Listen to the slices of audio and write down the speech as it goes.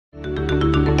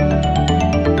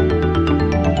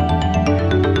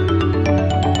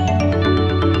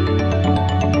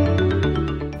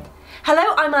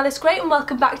Alice Gray and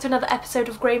welcome back to another episode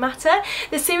of Grey Matter,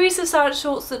 the series of science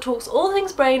shorts that talks all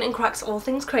things brain and cracks all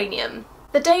things cranium.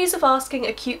 The days of asking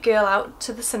a cute girl out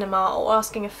to the cinema or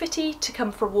asking a fitty to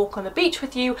come for a walk on the beach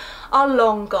with you are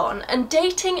long gone, and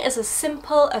dating is as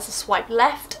simple as a swipe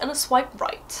left and a swipe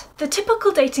right. The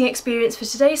typical dating experience for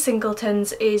today's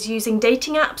singletons is using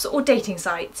dating apps or dating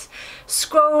sites,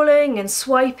 scrolling and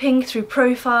swiping through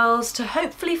profiles to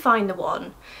hopefully find the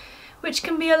one, which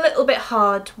can be a little bit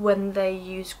hard when they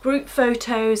use group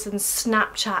photos and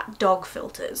Snapchat dog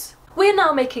filters. We're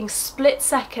now making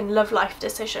split-second love life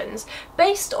decisions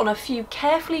based on a few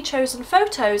carefully chosen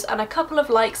photos and a couple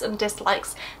of likes and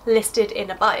dislikes listed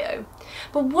in a bio.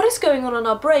 But what is going on in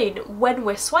our brain when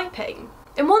we're swiping?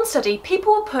 In one study,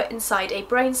 people were put inside a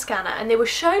brain scanner and they were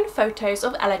shown photos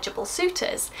of eligible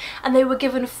suitors, and they were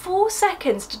given 4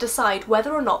 seconds to decide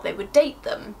whether or not they would date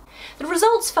them. The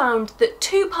results found that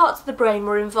 2 parts of the brain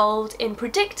were involved in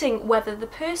predicting whether the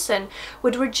person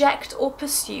would reject or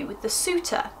pursue the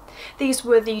suitor. These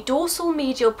were the dorsal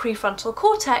medial prefrontal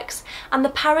cortex and the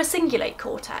paracingulate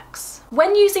cortex.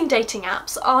 When using dating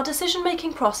apps, our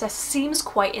decision-making process seems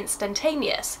quite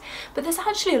instantaneous, but there's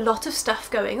actually a lot of stuff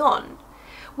going on.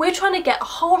 We're trying to get a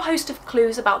whole host of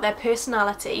clues about their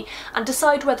personality and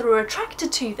decide whether we're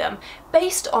attracted to them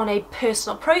based on a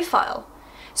personal profile.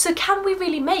 So can we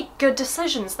really make good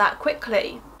decisions that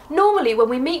quickly? Normally, when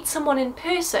we meet someone in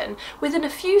person, within a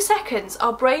few seconds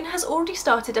our brain has already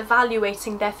started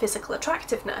evaluating their physical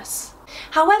attractiveness.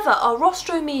 However, our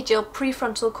rostromedial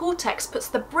prefrontal cortex puts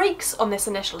the brakes on this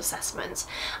initial assessment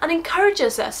and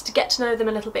encourages us to get to know them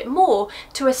a little bit more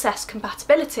to assess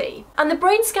compatibility. And the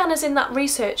brain scanners in that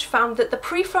research found that the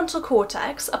prefrontal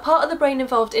cortex, a part of the brain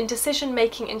involved in decision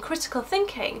making and critical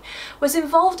thinking, was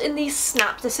involved in these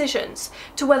snap decisions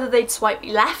to whether they'd swipe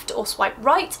left or swipe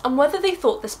right and whether they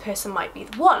thought this person might be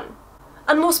the one.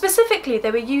 And more specifically,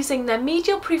 they were using their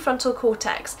medial prefrontal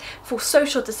cortex for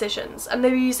social decisions, and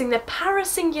they were using their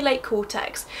paracingulate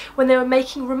cortex when they were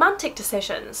making romantic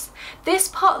decisions. This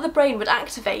part of the brain would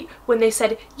activate when they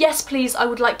said, "Yes, please, I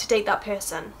would like to date that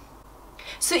person."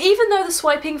 So even though the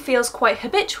swiping feels quite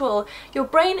habitual, your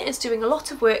brain is doing a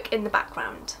lot of work in the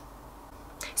background.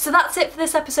 So that's it for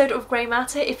this episode of Grey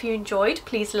Matter. If you enjoyed,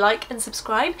 please like and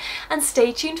subscribe, and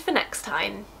stay tuned for next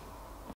time.